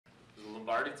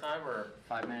Lombardi time or?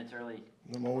 5 minutes early.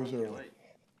 I'm always early.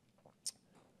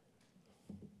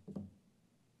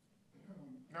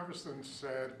 Neverson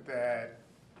said that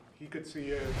he could see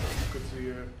it, you could see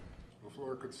it,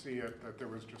 LaFleur could see it, that there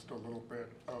was just a little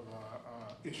bit of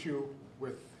a issue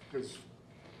with his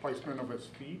placement of his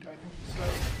feet, I think he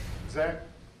said. Is that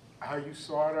how you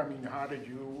saw it? I mean, how did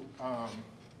you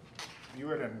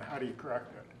view it, and how do you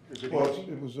correct it? Is it Well,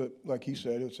 easy? it was, like he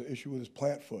said, it's an issue with his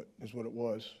plant foot is what it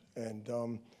was. And,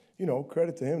 you know,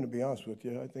 credit to him, to be honest with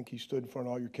you. I think he stood in front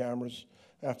of all your cameras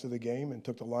after the game and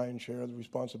took the lion's share of the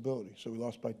responsibility. So we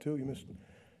lost by 2. He missed,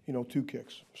 you know, 2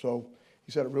 kicks. So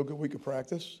he's had a real good week of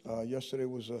practice. Yesterday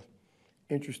was a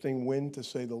interesting win, to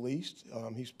say the least.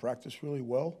 He's practiced really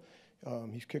well.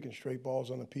 He's kicking straight balls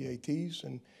on the PATs,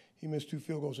 and he missed 2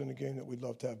 field goals in the game that we'd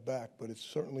love to have back, but it's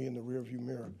certainly in the rearview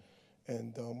mirror.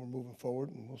 And we're moving forward,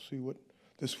 and we'll see what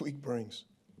this week brings.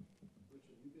 Rich,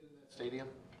 have you been in that stadium?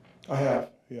 I have,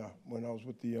 yeah. When I was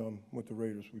with the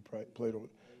Raiders, we played over.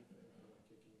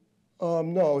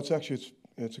 No, it's actually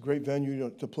it's a great venue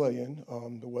to play in.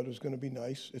 The weather's going to be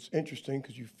nice. It's interesting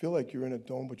because you feel like you're in a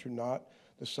dome, but you're not.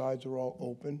 The sides are all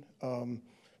open.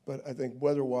 But I think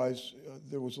weather-wise,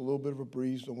 there was a little bit of a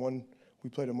breeze. We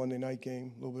played a Monday night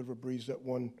game, a little bit of a breeze that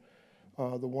won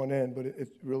the one end, but it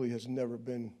really has never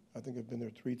been. I think I've been there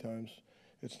 3 times.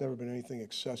 It's never been anything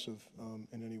excessive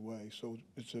in any way. So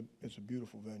it's a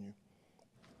beautiful venue.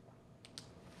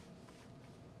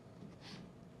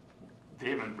 They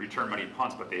haven't returned many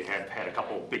punts, but they have had a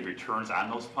couple big returns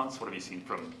on those punts. What have you seen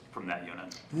from that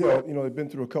unit? Yeah, you know, they've been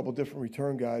through a couple different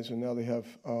return guys, and now they have,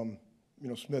 you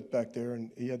know, Smith back there, and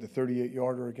he had the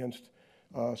 38-yarder against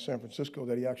San Francisco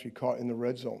that he actually caught in the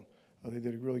red zone. They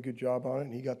did a really good job on it,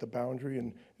 and he got the boundary,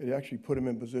 and it actually put him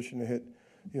in position to hit,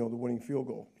 you know, the winning field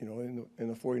goal. You know, in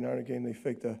the 49er game, they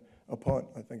faked a punt,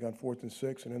 I think, on 4th and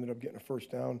 6, and ended up getting a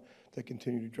first down to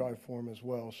continue to drive for him as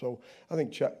well. So I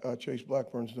think Chase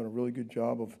Blackburn's done a really good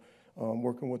job of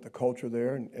working with the culture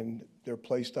there, and their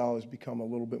play style has become a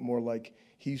little bit more like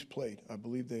he's played. I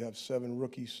believe they have 7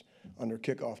 rookies on their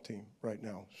kickoff team right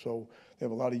now. So they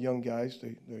have a lot of young guys.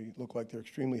 They look like they're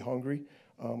extremely hungry.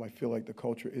 I feel like the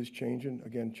culture is changing.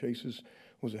 Again, Chase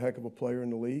was a heck of a player in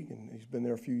the league, and he's been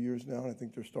there a few years now, and I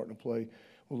think they're starting to play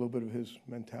a little bit of his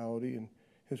mentality and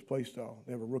his play style.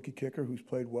 They have a rookie kicker who's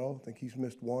played well. I think he's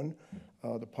missed 1.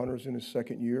 The punter's in his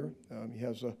 2nd year. He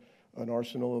has an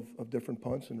arsenal of different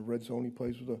punts. In the red zone, he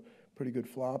plays with a pretty good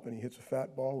flop, and he hits a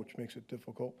fat ball, which makes it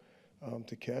difficult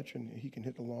to catch, and he can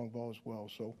hit the long ball as well.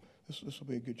 So this will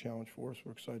be a good challenge for us.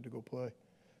 We're excited to go play. Is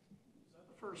that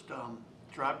the first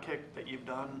drop kick that you've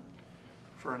done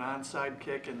for an onside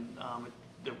kick, and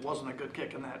it wasn't a good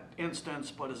kick in that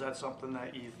instance, but is that something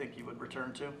that you think you would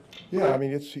return to? Yeah, I mean,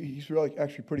 he's really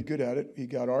actually pretty good at it. He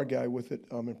got our guy with it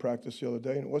in practice the other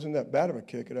day, and it wasn't that bad of a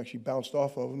kick. It actually bounced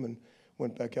off of him and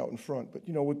went back out in front. But,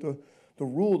 you know, with the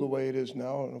rule the way it is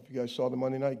now, I don't know if you guys saw the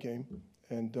Monday night game,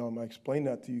 and I explained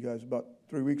that to you guys about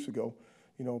 3 weeks ago,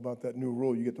 you know, about that new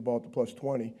rule. You get the ball at the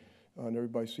 +20, and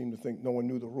everybody seemed to think no one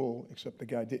knew the rule, except the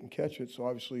guy didn't catch it. So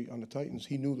obviously on the Titans,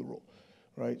 he knew the rule,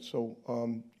 right? So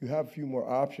you have a few more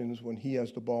options when he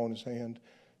has the ball in his hand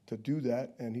to do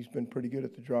that, and he's been pretty good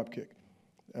at the drop kick.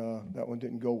 That one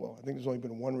didn't go well. I think there's only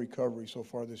been 1 recovery so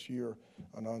far this year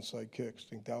on onside kicks. I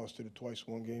think Dallas did it twice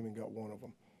in 1 game and got 1 of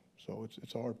them. So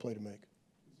it's a hard play to make.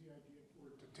 Is the idea for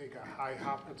it to take a high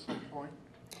hop at some point?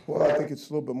 Well, I think it's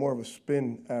a little bit more of a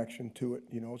spin action to it.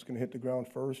 You know, it's going to hit the ground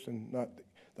first, and not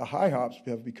the high hops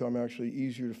have become actually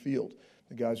easier to field.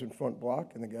 The guys in front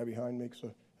block, and the guy behind makes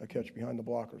a catch behind the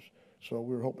blockers. So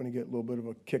we were hoping to get a little bit of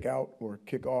a kick out or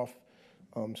kick off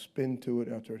spin to it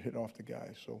after it hit off the guy.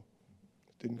 So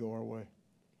it didn't go our way.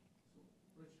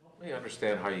 Rich, help me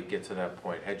understand how you get to that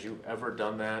point. Had you ever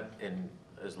done that in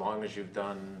as long as you've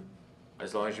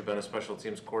been a special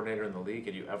teams coordinator in the league?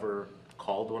 Had you ever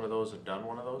called one of those or done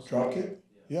one of those? Drop kick?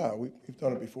 Yeah, we've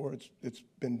done it before. It's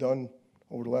been done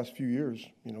over the last few years.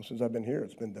 You know, since I've been here,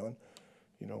 it's been done.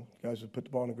 You know, guys have put the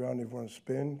ball on the ground, they've run a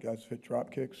spin. Guys have hit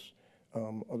drop kicks.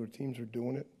 Other teams are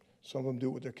doing it. Some of them do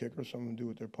it with their kicker. Some of them do it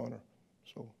with their punter.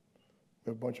 So we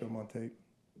have a bunch of them on tape.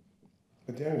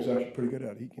 But Daniel's actually pretty good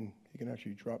at it. He can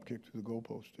actually drop kick to the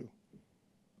goalpost too.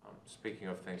 Speaking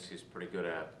of things he's pretty good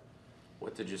at,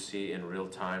 what did you see in real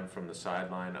time from the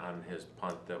sideline on his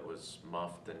punt that was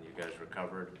muffed and you guys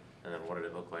recovered? And then what did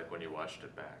it look like when you watched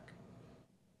it back?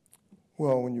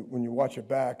 Well, when you watch it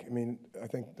back, I mean, I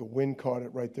think the wind caught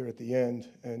it right there at the end,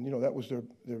 and you know that was their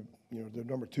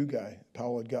number 2 guy.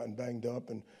 Powell had gotten banged up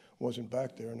and wasn't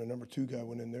back there, and the number 2 guy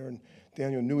went in there, and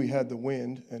Daniel knew he had the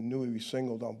wind and knew he was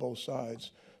singled on both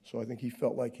sides, so I think he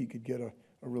felt like he could get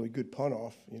a a really good punt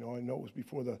off. You know, I know it was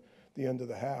before the end of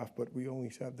the half, but we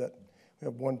only have that, we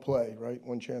have one play, right?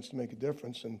 One chance to make a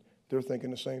difference, and they're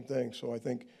thinking the same thing. So I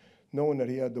think knowing that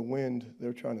he had the wind,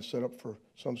 they're trying to set up for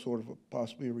some sort of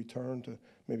possibly a return to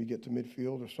maybe get to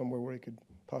midfield or somewhere where he could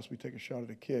possibly take a shot at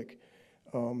a kick.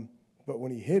 But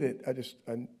when he hit it,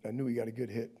 I knew he got a good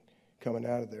hit coming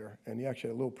out of there, and he actually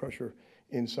had a little pressure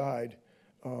inside.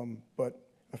 But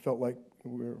I felt like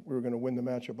we were going to win the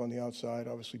matchup on the outside.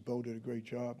 Obviously, Bo did a great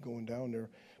job going down there.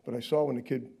 But I saw when the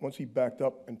kid, once he backed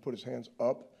up and put his hands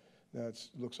up, that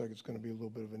looks like it's going to be a little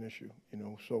bit of an issue, you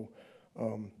know. So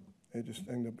it just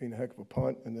ended up being a heck of a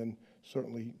punt, and then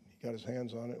certainly he got his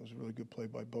hands on it. It was a really good play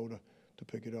by Bo to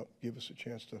pick it up, give us a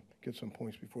chance to get some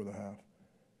points before the half.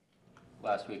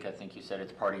 Last week, I think you said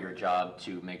it's part of your job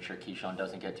to make sure Keyshawn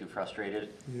doesn't get too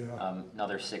frustrated. Yeah.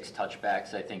 Another 6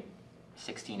 touchbacks, I think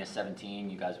 16 to 17.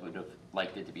 You guys would have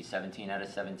liked it to be 17 out of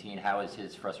 17. How is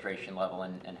his frustration level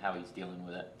and how he's dealing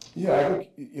with it? Yeah, I think,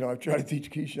 you know, I've tried to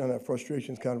teach Keyshawn that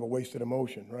frustration is kind of a wasted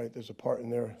emotion, right? There's a part in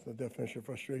there, the definition of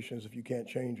frustration is if you can't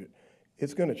change it.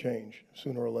 It's going to change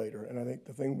sooner or later. And I think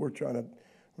the thing we're trying to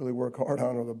really work hard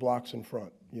on are the blocks in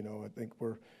front. You know, I think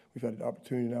we've had an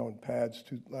opportunity now in pads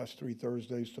last 3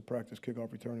 Thursdays to practice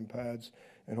kickoff return in pads,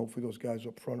 and hopefully those guys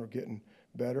up front are getting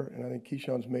better. And I think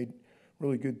Keyshawn's made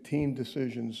really good team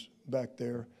decisions back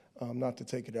there, not to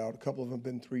take it out. A couple of them have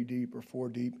been 3 deep or 4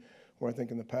 deep, where I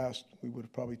think in the past we would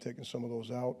have probably taken some of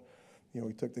those out. You know,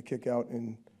 he took the kick out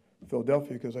in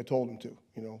Philadelphia because I told him to.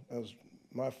 You know, that was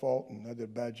my fault, and I did a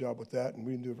bad job with that, and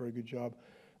we didn't do a very good job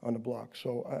on the block.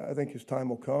 So I think his time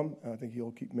will come, and I think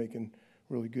he'll keep making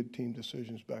really good team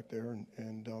decisions back there,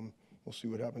 and we'll see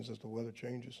what happens as the weather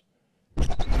changes.